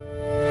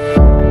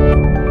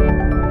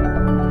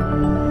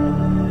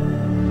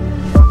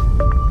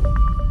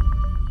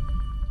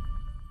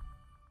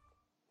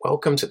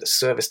Welcome to the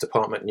Service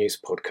Department News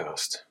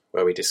Podcast,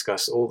 where we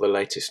discuss all the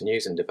latest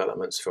news and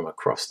developments from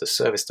across the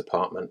service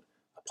department,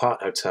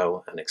 apart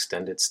hotel and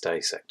extended stay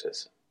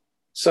sectors.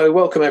 So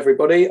welcome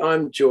everybody,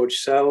 I'm George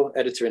Sell,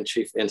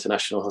 Editor-in-Chief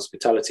International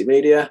Hospitality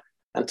Media,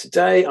 and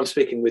today I'm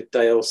speaking with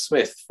Dale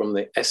Smith from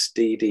the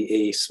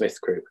SDDE Smith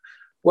Group.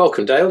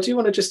 Welcome Dale, do you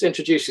want to just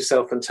introduce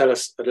yourself and tell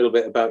us a little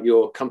bit about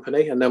your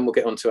company, and then we'll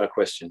get on to our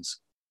questions.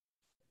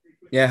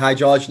 Yeah, hi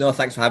George, no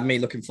thanks for having me,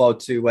 looking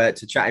forward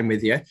to chatting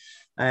with you.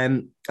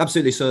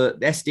 Absolutely. So the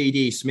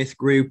SDDE Smith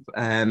Group,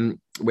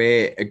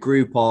 we're a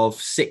group of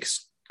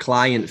 6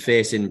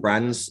 client-facing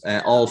brands,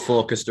 all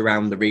focused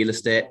around the real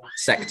estate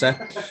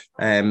sector.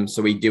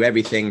 So we do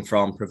everything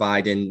from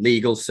providing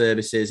legal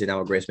services in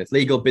our Graysmith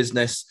legal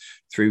business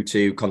through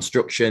to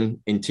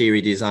construction,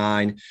 interior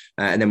design,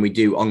 and then we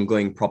do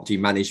ongoing property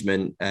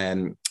management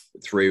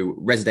through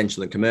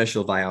residential and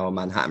commercial via our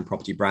Manhattan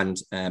property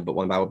brand. But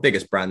one of our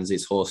biggest brands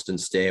is Host and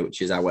Stay,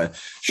 which is our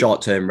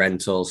short-term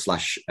rental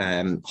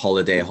 /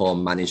 holiday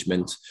home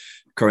management.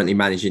 Currently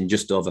managing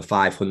just over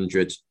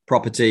 500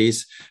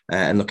 properties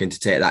and looking to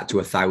take that to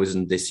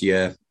 1,000 this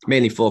year,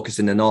 mainly focused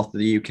in the north of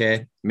the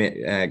UK,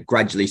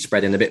 gradually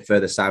spreading a bit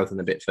further south and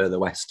a bit further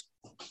west.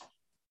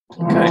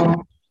 Okay.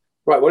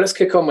 Right, well, let's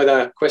kick on with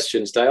our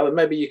questions, Dale, and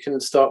maybe you can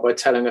start by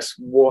telling us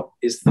what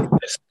is the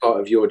best part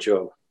of your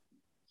job.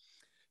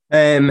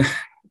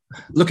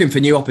 Looking for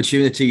new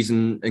opportunities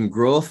and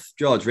growth,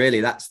 George. Really,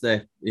 that's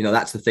the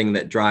thing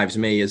that drives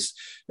me as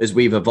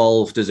we've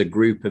evolved as a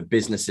group of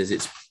businesses.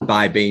 It's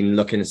by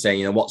looking and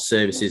saying, what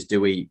services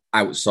do we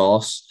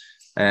outsource?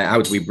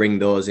 How do we bring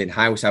those in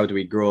house? How do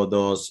we grow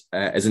those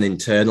as an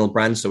internal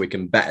brand so we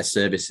can better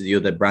service the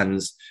other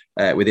brands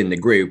within the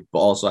group? But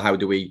also, how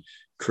do we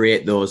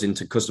create those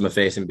into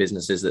customer-facing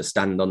businesses that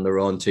stand on their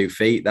own 2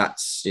 feet?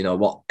 That's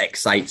what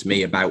excites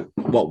me about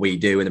what we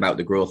do and about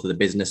the growth of the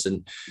business,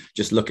 and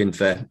just looking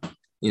for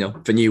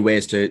new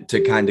ways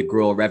to kind of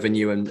grow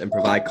revenue and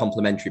provide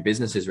complementary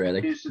businesses.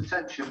 Really. Use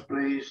attention,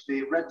 please.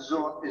 The red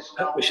zone is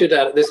now. We should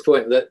add at this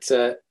point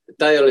that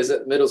Dale is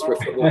at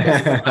Middlesbrough Football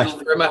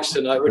Club for a match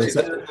tonight, which is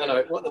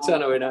what the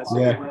turn are in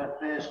actually.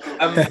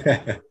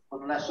 Yeah.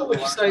 What would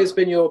you say has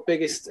been your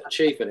biggest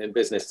achievement in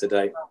business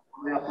today?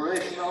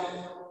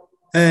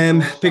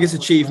 Biggest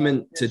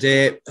achievement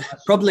today,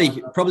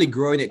 probably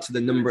growing it to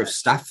the number of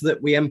staff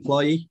that we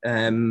employ.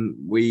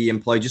 We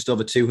employ just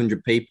over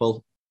 200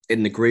 people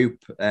in the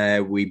group.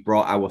 We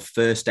brought our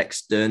first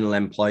external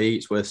employee.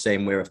 It's worth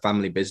saying we're a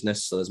family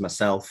business, so there's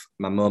myself,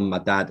 my mum, my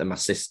dad and my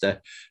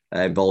sister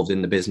involved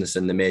in the business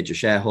and the major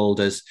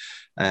shareholders.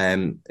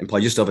 Employ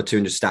just over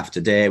 200 staff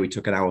today. We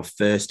took on our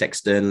first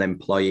external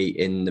employee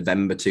in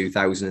November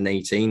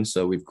 2018,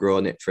 so we've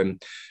grown it from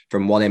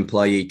 1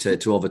 employee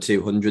to over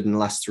 200 in the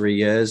last 3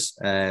 years.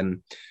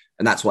 And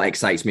that's what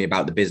excites me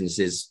about the business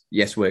is,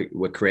 yes, we're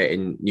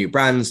creating new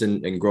brands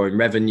and growing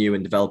revenue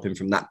and developing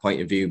from that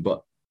point of view,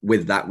 but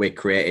with that, we're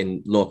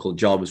creating local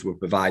jobs. We're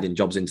providing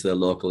jobs into the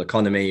local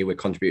economy. We're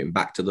contributing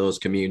back to those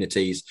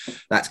communities.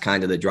 That's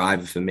kind of the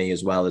driver for me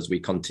as well as we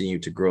continue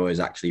to grow, is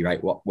actually,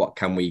 right, what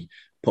can we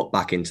put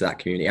back into that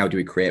community? How do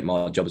we create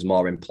more jobs,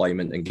 more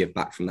employment, and give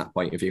back from that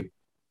point of view?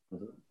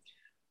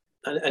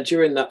 And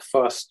during that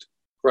fast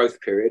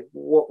growth period,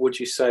 what would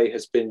you say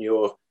has been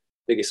your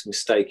biggest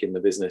mistake in the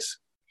business?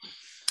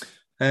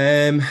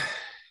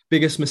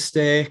 Biggest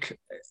mistake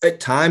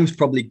at times,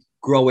 probably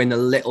growing a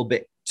little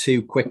bit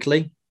too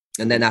quickly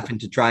and then having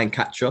to try and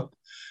catch up.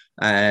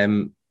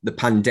 The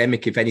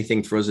pandemic, if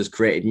anything, for us has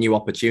created new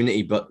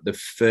opportunity, but the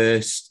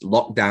first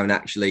lockdown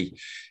actually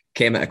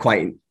came at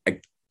a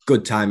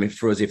good time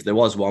for us, if there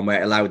was one,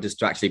 where it allowed us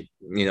to actually,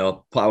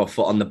 put our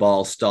foot on the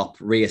ball, stop,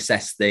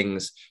 reassess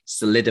things,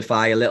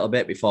 solidify a little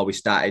bit before we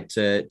started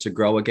to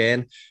grow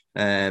again.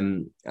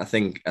 I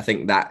think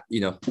that,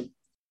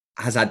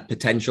 has had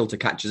potential to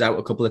catch us out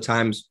a couple of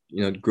times,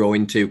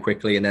 growing too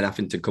quickly and then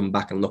having to come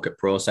back and look at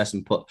process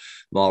and put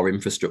more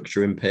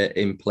infrastructure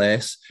in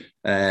place.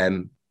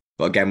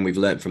 But again, we've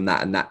learned from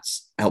that, and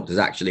that's helped us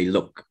actually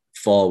look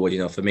forward.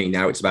 For me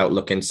now, it's about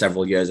looking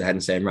several years ahead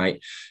and saying,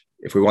 right,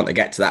 if we want to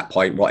get to that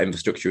point, what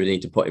infrastructure we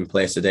need to put in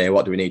place today?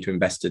 What do we need to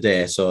invest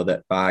today so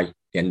that by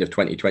the end of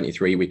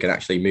 2023, we can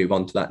actually move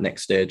on to that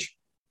next stage?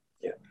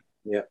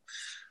 Yeah.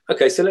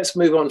 Okay, so let's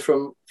move on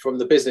from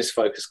the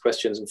business-focused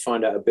questions and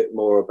find out a bit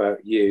more about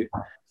you.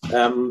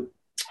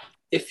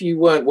 If you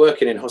weren't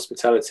working in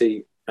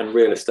hospitality and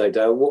real estate,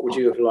 Dale, what would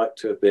you have liked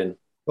to have been?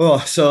 Oh,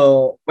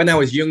 so when I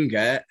was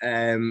younger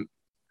and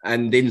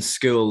in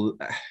school,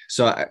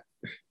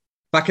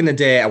 back in the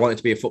day, I wanted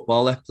to be a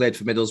footballer, played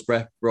for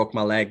Middlesbrough, broke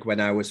my leg when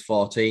I was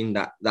 14.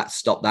 That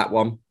stopped that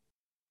one.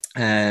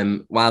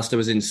 Whilst I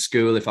was in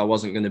school, if I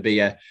wasn't going to be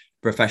a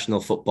professional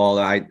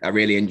footballer, I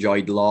really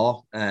enjoyed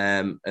law,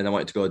 and I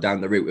wanted to go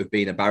down the route of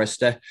being a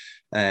barrister.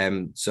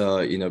 So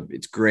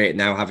it's great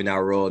now having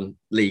our own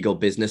legal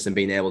business and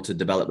being able to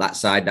develop that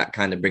side. That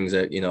kind of brings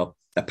a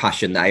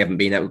passion that I haven't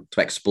been able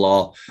to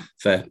explore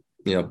for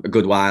a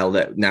good while,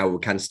 that now we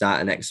can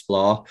start and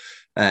explore.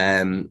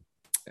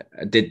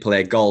 I did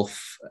play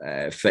golf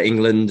for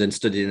England and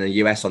studied in the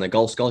US on a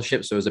golf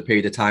scholarship. So it was a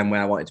period of time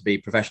where I wanted to be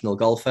a professional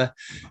golfer.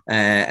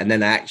 And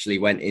then I actually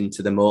went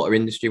into the motor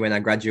industry when I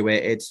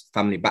graduated.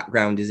 Family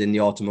background is in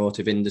the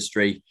automotive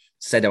industry.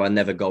 Said I would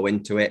never go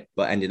into it,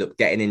 but ended up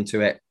getting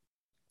into it.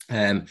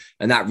 And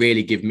that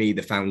really gave me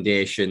the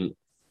foundation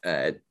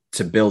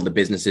to build the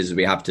businesses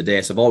we have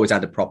today. So I've always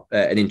had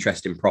an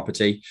interest in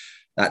property.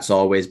 That's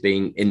always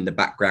been in the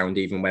background,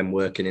 even when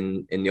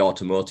working in the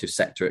automotive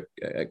sector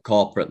at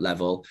corporate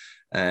level.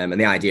 And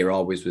the idea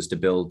always was to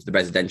build the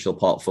residential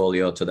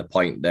portfolio to the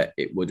point that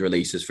it would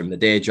release us from the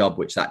day job,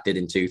 which that did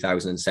in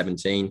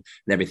 2017, and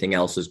everything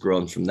else has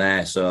grown from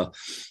there. So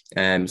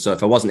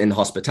if I wasn't in the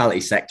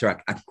hospitality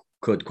sector, I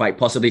could quite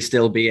possibly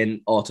still be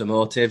in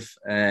automotive.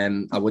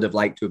 I would have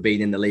liked to have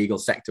been in the legal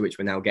sector, which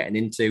we're now getting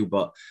into.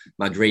 But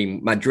my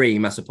dream,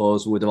 I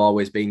suppose, would have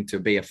always been to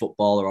be a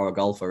footballer or a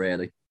golfer,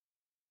 really.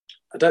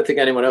 I don't think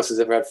anyone else has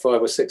ever had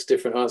 5 or 6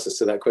 different answers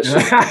to that question.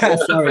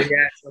 Sorry,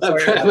 yeah.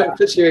 That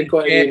puts you in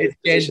quite a it's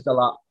changed a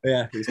lot.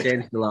 Yeah, it's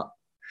changed a lot.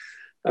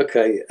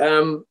 Okay.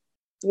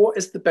 What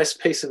is the best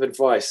piece of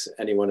advice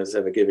anyone has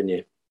ever given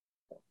you?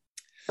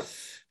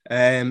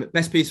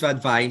 Best piece of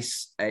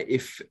advice,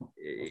 if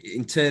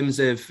in terms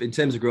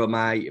of growth,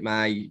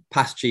 my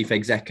past chief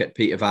exec at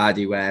Peter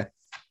Vardy, where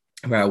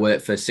I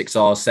worked for 6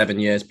 or 7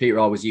 years, Peter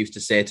always used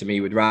to say to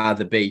me, would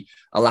rather be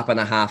a lap and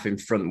a half in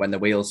front when the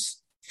wheels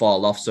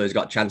fall off, so he's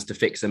got a chance to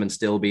fix them and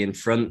still be in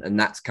front. And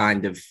that's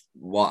kind of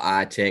what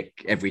I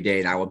take every day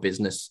in our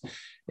business,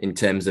 in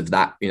terms of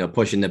that,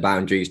 pushing the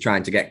boundaries,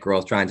 trying to get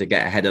growth, trying to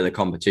get ahead of the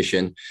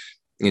competition.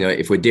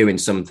 If we're doing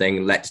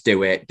something, let's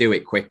do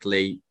it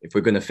quickly. If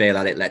we're going to fail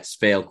at it, let's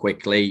fail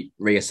quickly,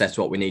 reassess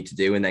what we need to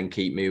do, and then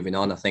keep moving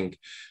on. I think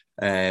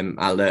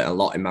I learned a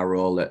lot in my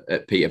role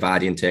at Peter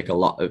Vardy and take a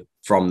lot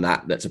from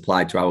that's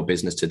applied to our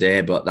business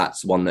today, but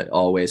that's one that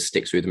always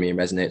sticks with me and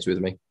resonates with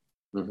me.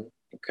 Mm-hmm.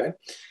 Okay.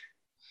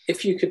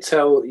 If you could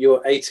tell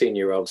your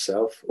 18-year-old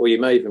self, or you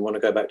may even want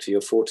to go back to your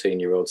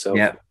 14-year-old self,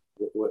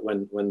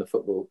 when the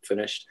football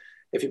finished,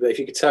 if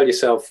you could tell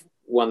yourself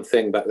one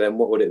thing back then,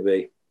 what would it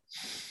be?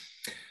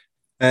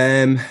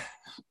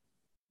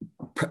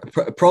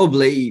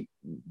 Probably,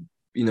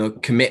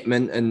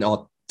 commitment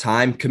or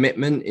time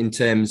commitment, in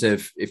terms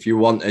of if you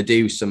want to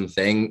do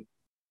something,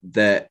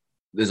 that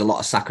there's a lot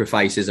of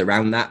sacrifices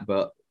around that,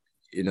 but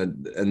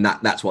and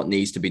that's what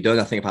needs to be done.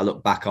 I think if I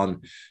look back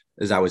on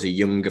as I was a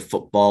younger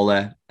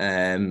footballer,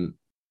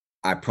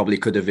 I probably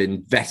could have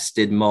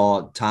invested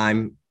more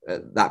time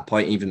at that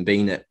point, even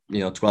being at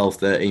 12,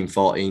 13,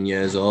 14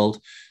 years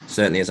old.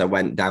 Certainly as I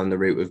went down the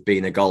route of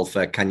being a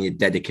golfer, can you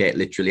dedicate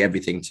literally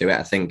everything to it?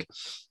 I think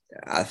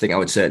I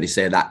would certainly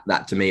say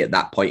that to me at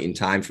that point in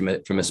time, from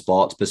a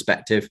sports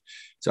perspective.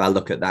 So I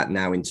look at that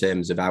now in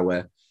terms of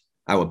our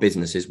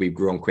businesses. We've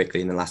grown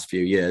quickly in the last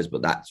few years,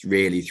 but that's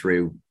really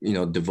through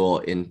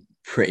devoting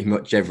pretty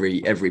much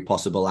every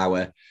possible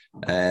hour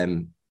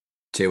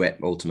to it.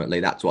 Ultimately,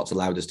 that's what's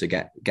allowed us to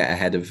get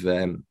ahead of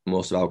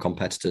most of our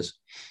competitors.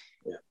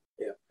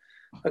 Yeah.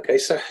 Okay,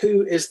 so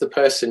who is the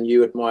person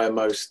you admire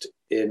most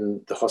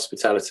in the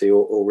hospitality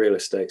or real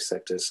estate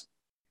sectors?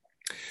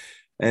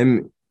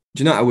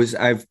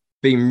 I've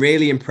been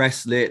really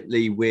impressed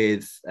lately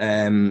with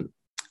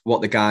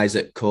what the guys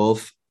at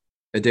Cove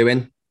are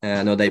doing.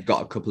 I know they've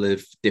got a couple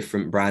of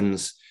different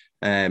brands.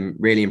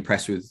 Really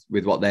impressed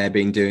with what they've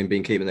been doing,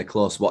 been keeping a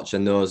close watch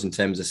on those in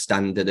terms of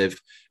standard of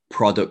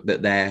product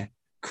that they're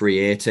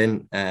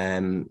creating.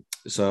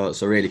 So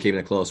really keeping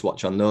a close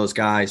watch on those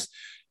guys.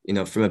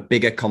 From a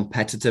bigger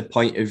competitor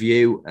point of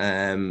view,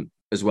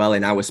 as well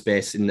in our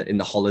space in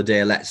the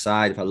holiday let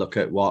side, if I look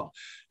at what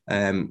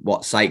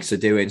Sykes are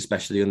doing,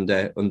 especially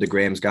under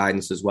Graham's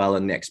guidance as well,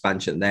 and the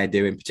expansion they're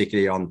doing,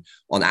 particularly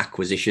on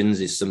acquisitions,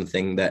 is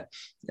something that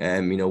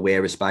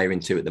we're aspiring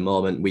to at the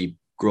moment. We've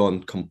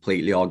grown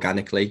completely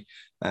organically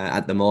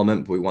at the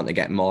moment, but we want to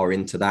get more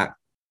into that.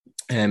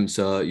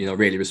 So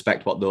really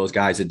respect what those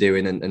guys are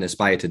doing and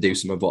aspire to do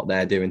some of what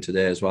they're doing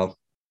today as well.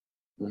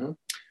 Mm-hmm.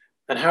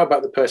 And how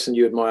about the person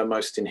you admire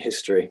most in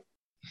history?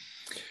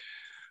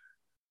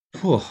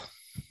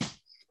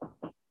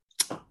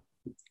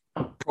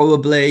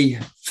 Probably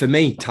for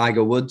me,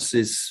 Tiger Woods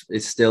is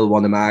still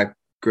one of my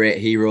great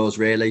heroes,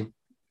 really.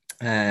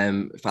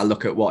 If I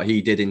look at what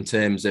he did in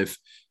terms of,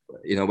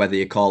 whether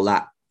you call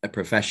that a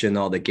profession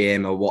or the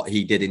game, or what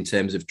he did in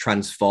terms of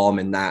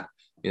transforming that,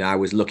 I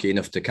was lucky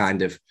enough to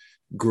kind of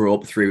grow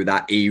up through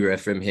that era,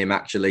 from him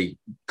actually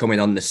coming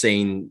on the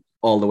scene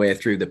all the way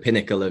through the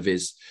pinnacle of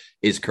his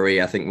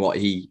career. I think what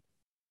he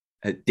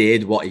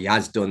what he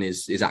has done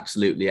is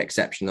absolutely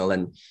exceptional.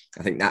 And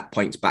I think that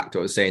points back to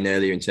what I was saying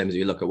earlier, in terms of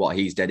you look at what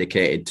he's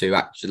dedicated to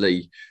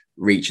actually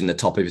reaching the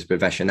top of his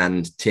profession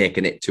and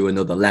taking it to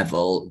another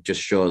level,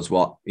 just shows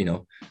what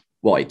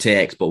it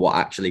takes, but what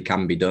actually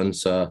can be done.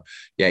 So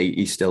yeah,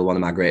 he's still one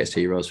of my greatest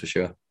heroes for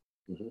sure.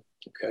 Mm-hmm.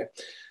 Okay.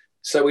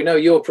 So we know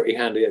you're pretty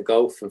handy at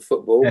golf and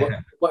football.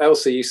 What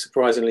else are you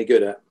surprisingly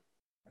good at?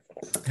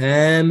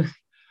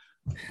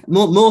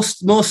 Most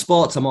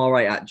sports I'm all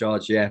right at,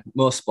 George. Yeah,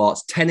 most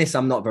sports. Tennis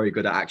I'm not very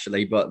good at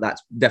actually, but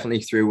that's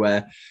definitely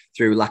through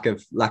lack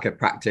of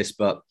practice.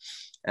 But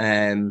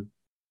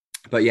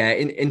yeah,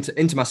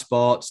 into my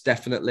sports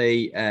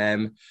definitely.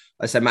 I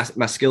said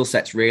my skill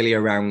set's really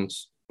around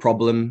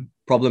problem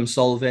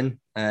solving.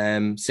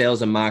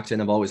 Sales and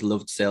marketing. I've always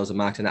loved sales and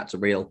marketing. That's a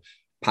real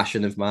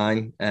passion of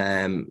mine.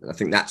 I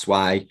think that's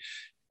why,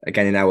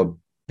 again, in our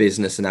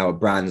business and our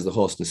brands, the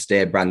Host and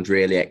Stay brand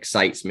really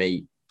excites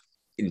me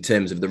in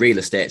terms of the real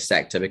estate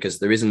sector, because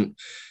there isn't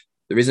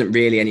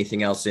really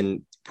anything else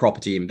in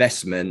property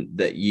investment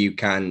that you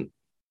can,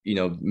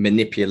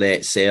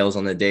 manipulate sales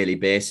on a daily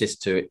basis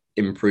to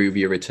improve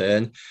your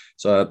return.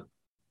 So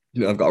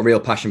I've got a real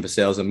passion for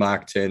sales and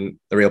marketing,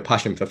 a real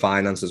passion for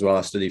finance as well.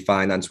 I studied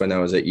finance when I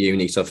was at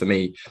uni. So for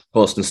me,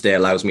 Host and Stay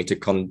allows me to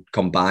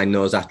combine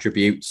those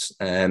attributes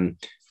to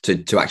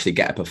actually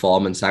get a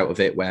performance out of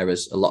it.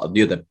 Whereas a lot of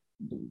the other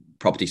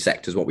property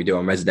sectors, what we do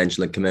on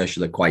residential and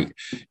commercial, are quite,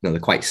 they're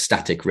quite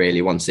static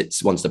really. Once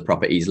the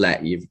property's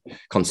let, you've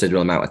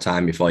considerable amount of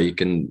time before you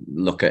can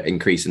look at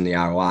increasing the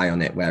ROI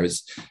on it.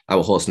 Whereas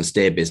our Host and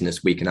Stay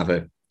business, we can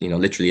have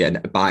literally a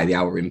by the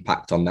hour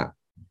impact on that.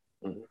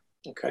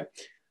 Okay.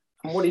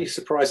 And what are you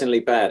surprisingly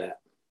bad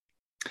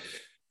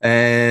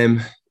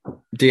at?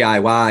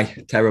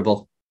 DIY,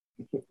 terrible.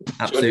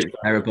 Absolutely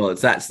terrible.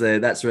 That's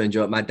the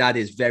enjoy. My dad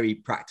is very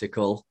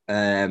practical,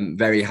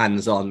 very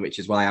hands-on, which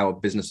is why our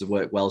business has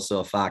worked well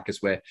so far,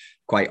 because we're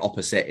quite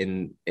opposite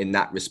in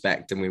that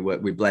respect, and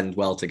we blend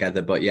well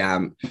together. But yeah,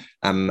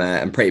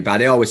 I'm pretty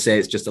bad. I always say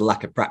it's just a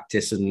lack of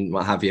practice and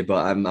what have you,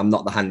 but I'm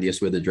not the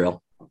handiest with a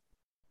drill.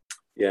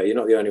 Yeah, you're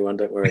not the only one.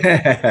 Don't worry.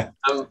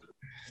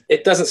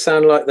 It doesn't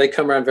sound like they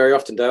come around very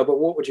often, Dale. But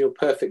what would your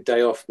perfect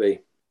day off be?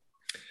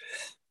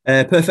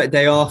 Perfect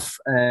day off.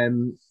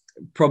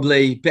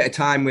 Probably a bit of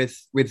time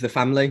with the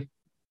family.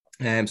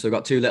 So I've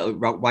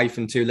got wife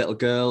and two little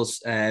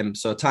girls.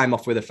 So time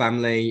off with the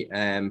family.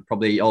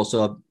 Probably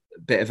also a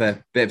bit of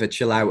a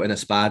chill out and a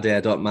spa day.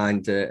 I don't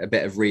mind a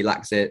bit of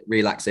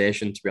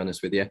relaxation, to be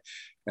honest with you.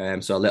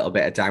 So a little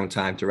bit of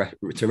downtime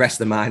to rest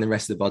the mind and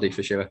rest the body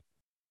for sure.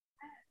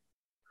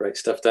 Great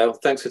stuff, Dale.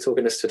 Thanks for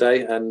talking to us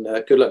today, and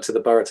good luck to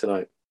the borough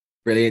tonight.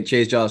 Brilliant.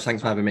 Cheers, Giles.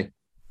 Thanks for having me.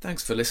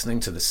 Thanks for listening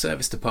to the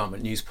Service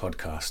Department News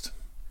Podcast.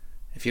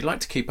 If you'd like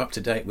to keep up to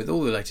date with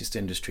all the latest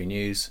industry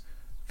news,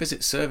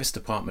 visit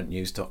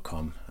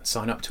servicedepartmentnews.com and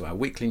sign up to our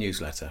weekly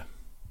newsletter.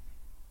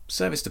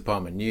 Service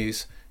Department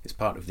News is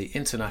part of the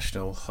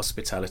International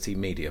Hospitality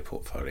Media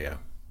portfolio.